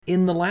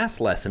In the last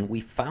lesson,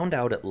 we found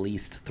out at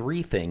least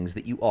 3 things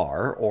that you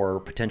are, or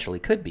potentially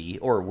could be,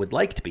 or would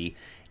like to be,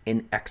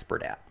 an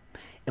expert at.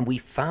 And we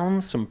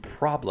found some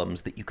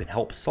problems that you can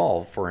help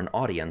solve for an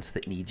audience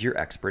that needs your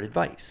expert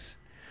advice.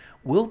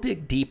 We'll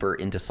dig deeper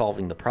into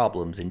solving the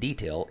problems in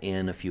detail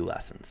in a few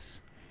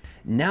lessons.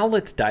 Now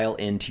let's dial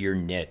into your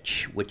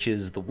niche, which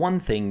is the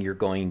one thing you're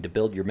going to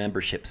build your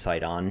membership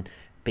site on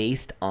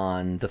based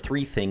on the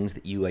 3 things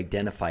that you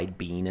identified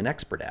being an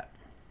expert at.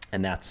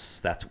 And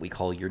that's what we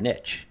call your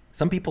niche.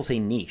 Some people say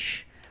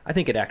niche. I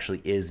think it actually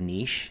is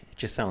niche. It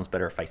just sounds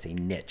better if I say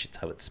niche. It's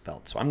how it's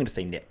spelled. So I'm going to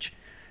say niche.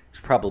 It's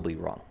probably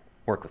wrong.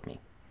 Work with me.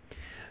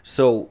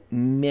 So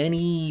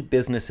many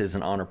businesses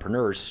and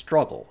entrepreneurs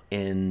struggle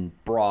in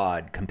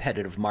broad,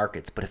 competitive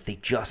markets, but if they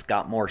just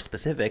got more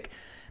specific,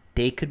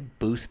 they could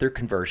boost their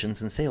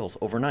conversions and sales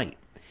overnight.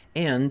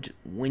 And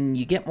when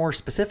you get more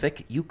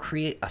specific, you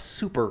create a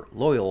super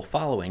loyal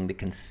following that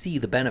can see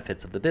the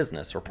benefits of the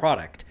business or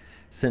product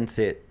since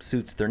it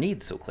suits their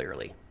needs so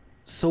clearly.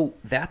 So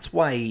that's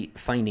why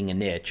finding a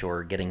niche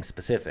or getting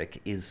specific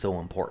is so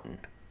important.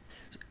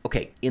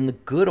 Okay, in the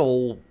good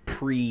old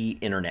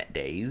pre-internet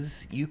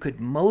days, you could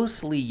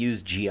mostly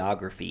use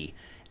geography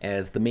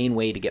as the main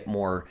way to get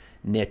more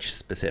niche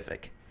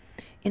specific.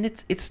 And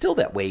it's still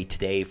that way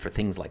today for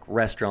things like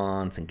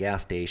restaurants and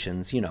gas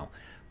stations,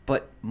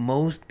 But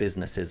most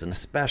businesses, and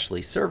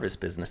especially service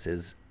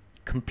businesses,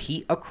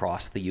 compete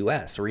across the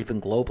US or even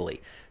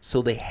globally,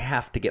 so they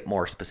have to get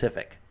more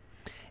specific.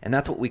 And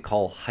that's what we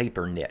call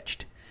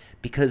hyper-niched,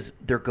 because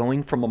they're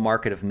going from a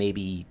market of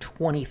maybe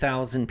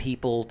 20,000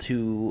 people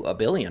to a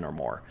billion or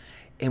more.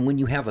 And when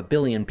you have a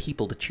billion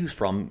people to choose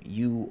from,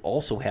 you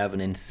also have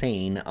an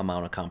insane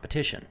amount of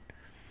competition.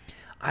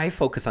 I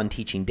focus on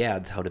teaching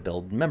dads how to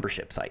build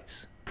membership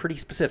sites. Pretty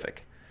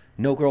specific.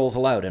 No girls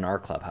allowed in our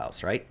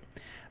clubhouse, right?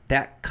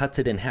 That cuts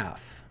it in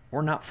half.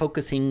 We're not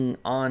focusing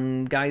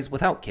on guys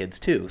without kids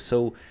too,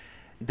 so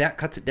that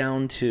cuts it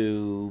down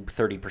to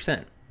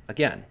 30%.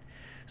 Again,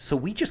 so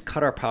we just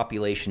cut our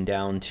population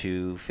down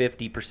to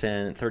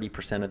 50%,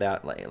 30% of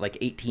that, like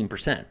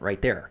 18%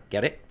 right there.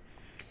 Get it?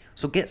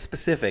 So get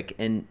specific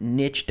and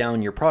niche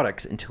down your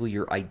products until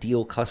your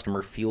ideal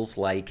customer feels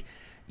like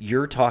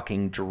you're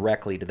talking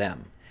directly to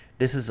them.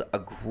 This is a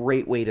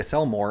great way to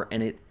sell more,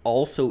 and it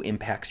also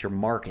impacts your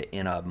market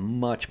in a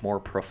much more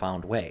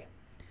profound way.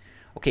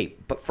 Okay,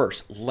 but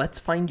first, let's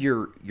find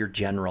your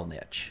general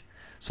niche.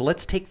 So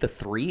let's take the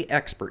 3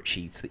 expert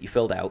sheets that you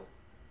filled out,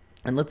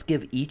 and let's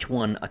give each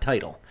one a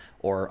title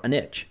or a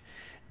niche.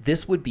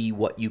 This would be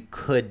what you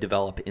could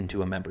develop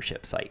into a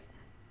membership site.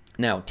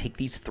 Now, take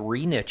these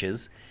 3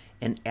 niches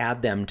and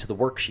add them to the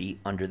worksheet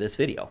under this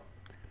video.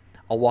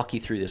 I'll walk you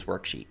through this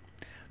worksheet.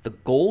 The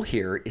goal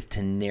here is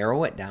to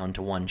narrow it down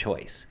to one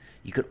choice.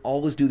 You could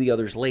always do the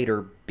others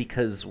later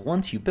because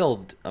once you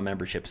build a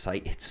membership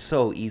site, it's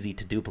so easy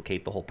to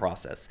duplicate the whole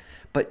process.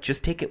 But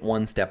just take it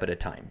one step at a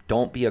time.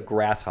 Don't be a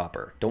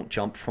grasshopper. Don't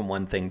jump from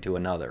one thing to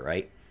another,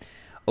 right?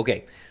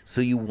 Okay,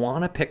 so you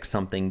want to pick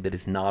something that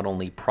is not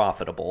only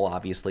profitable,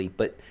 obviously,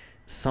 but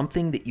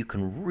something that you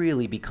can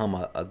really become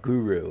a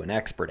guru, an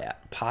expert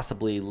at,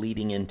 possibly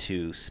leading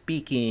into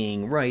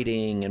speaking,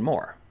 writing, and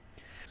more.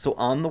 So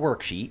on the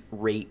worksheet,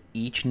 rate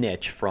each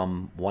niche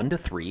from 1 to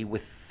 3,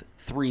 with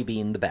 3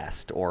 being the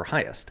best or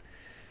highest.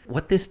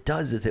 What this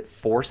does is it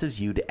forces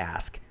you to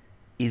ask,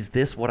 is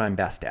this what I'm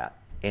best at?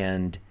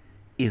 And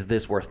is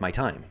this worth my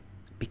time?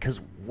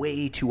 Because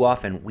way too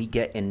often we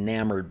get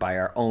enamored by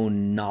our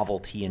own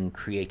novelty and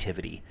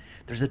creativity.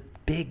 There's a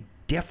big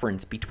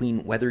difference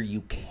between whether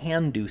you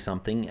can do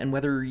something and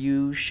whether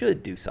you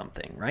should do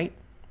something, right?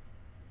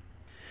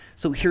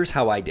 So here's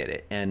how I did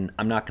it, and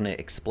I'm not going to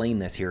explain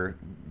this here,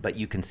 but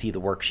you can see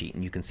the worksheet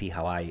and you can see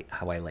how I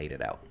laid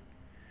it out.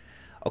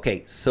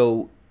 Okay,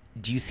 so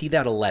do you see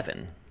that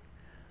 11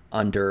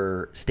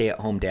 under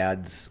stay-at-home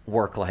dad's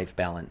work-life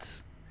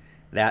balance?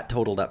 That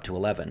totaled up to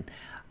 11.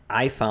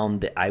 I found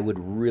that I would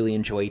really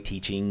enjoy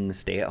teaching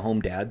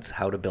stay-at-home dads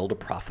how to build a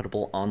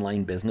profitable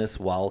online business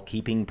while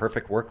keeping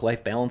perfect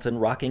work-life balance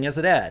and rocking as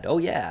a dad. Oh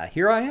yeah,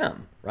 here I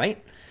am,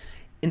 right?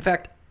 In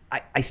fact,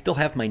 I still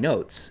have my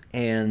notes,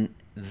 and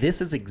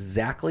this is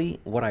exactly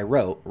what I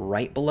wrote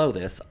right below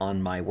this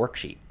on my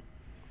worksheet.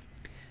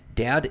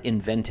 Dad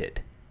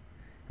invented,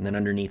 and then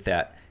underneath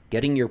that,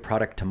 getting your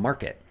product to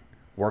market,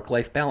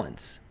 work-life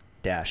balance,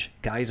 dash,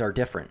 guys are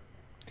different.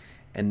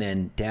 And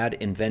then Dad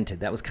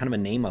invented, that was kind of a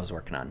name I was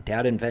working on.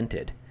 Dad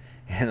invented.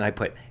 And I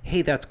put,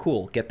 hey, that's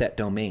cool. Get that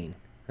domain.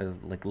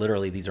 Like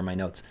literally, these are my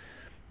notes.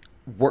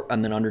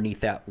 And then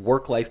underneath that,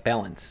 work-life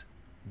balance,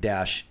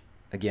 dash,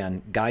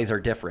 again, guys are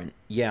different.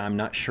 Yeah, I'm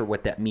not sure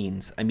what that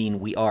means. I mean,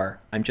 we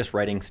are. I'm just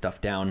writing stuff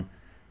down.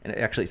 And it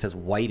actually says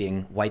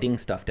whiting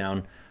stuff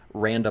down,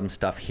 random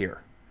stuff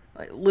here.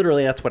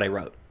 Literally, that's what I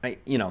wrote.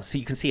 So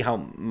you can see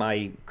how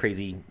my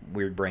crazy,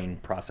 weird brain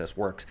process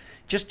works.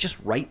 Just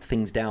write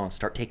things down,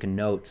 start taking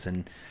notes,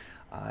 and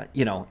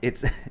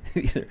it's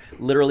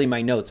literally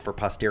my notes for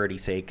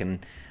posterity's sake,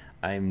 and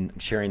I'm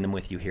sharing them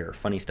with you here.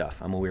 Funny stuff.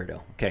 I'm a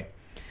weirdo. Okay,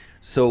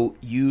 So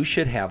you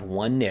should have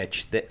one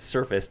niche that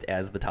surfaced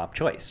as the top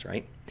choice,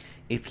 right?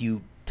 If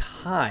you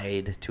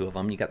tied two of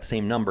them, you got the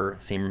same number,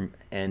 same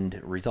end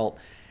result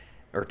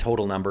or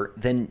total number,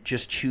 then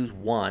just choose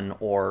one.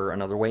 Or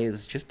another way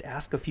is just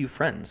ask a few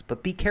friends.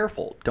 But be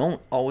careful.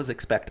 Don't always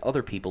expect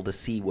other people to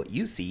see what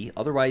you see.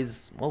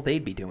 Otherwise, well,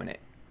 they'd be doing it.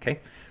 Okay?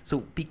 So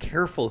be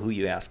careful who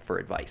you ask for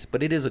advice.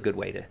 But it is a good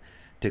way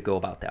to go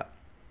about that.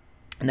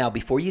 Now,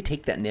 before you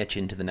take that niche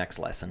into the next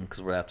lesson,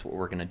 because that's what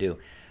we're going to do,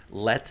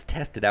 let's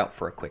test it out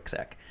for a quick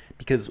sec.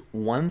 Because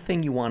one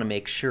thing you want to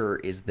make sure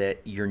is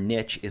that your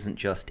niche isn't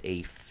just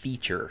a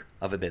feature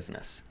of a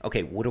business.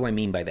 Okay, what do I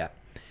mean by that?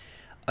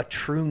 A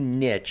true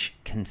niche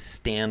can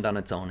stand on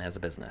its own as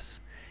a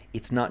business.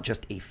 It's not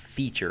just a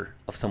feature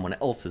of someone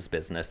else's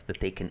business that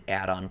they can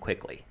add on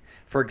quickly.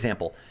 For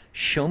example,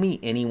 show me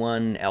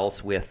anyone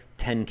else with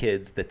 10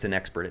 kids that's an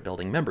expert at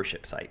building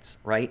membership sites,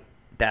 right?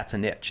 That's a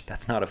niche.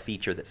 That's not a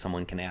feature that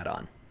someone can add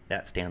on.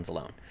 That stands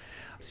alone.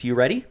 So you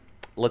ready?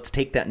 Let's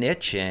take that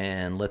niche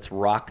and let's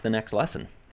rock the next lesson.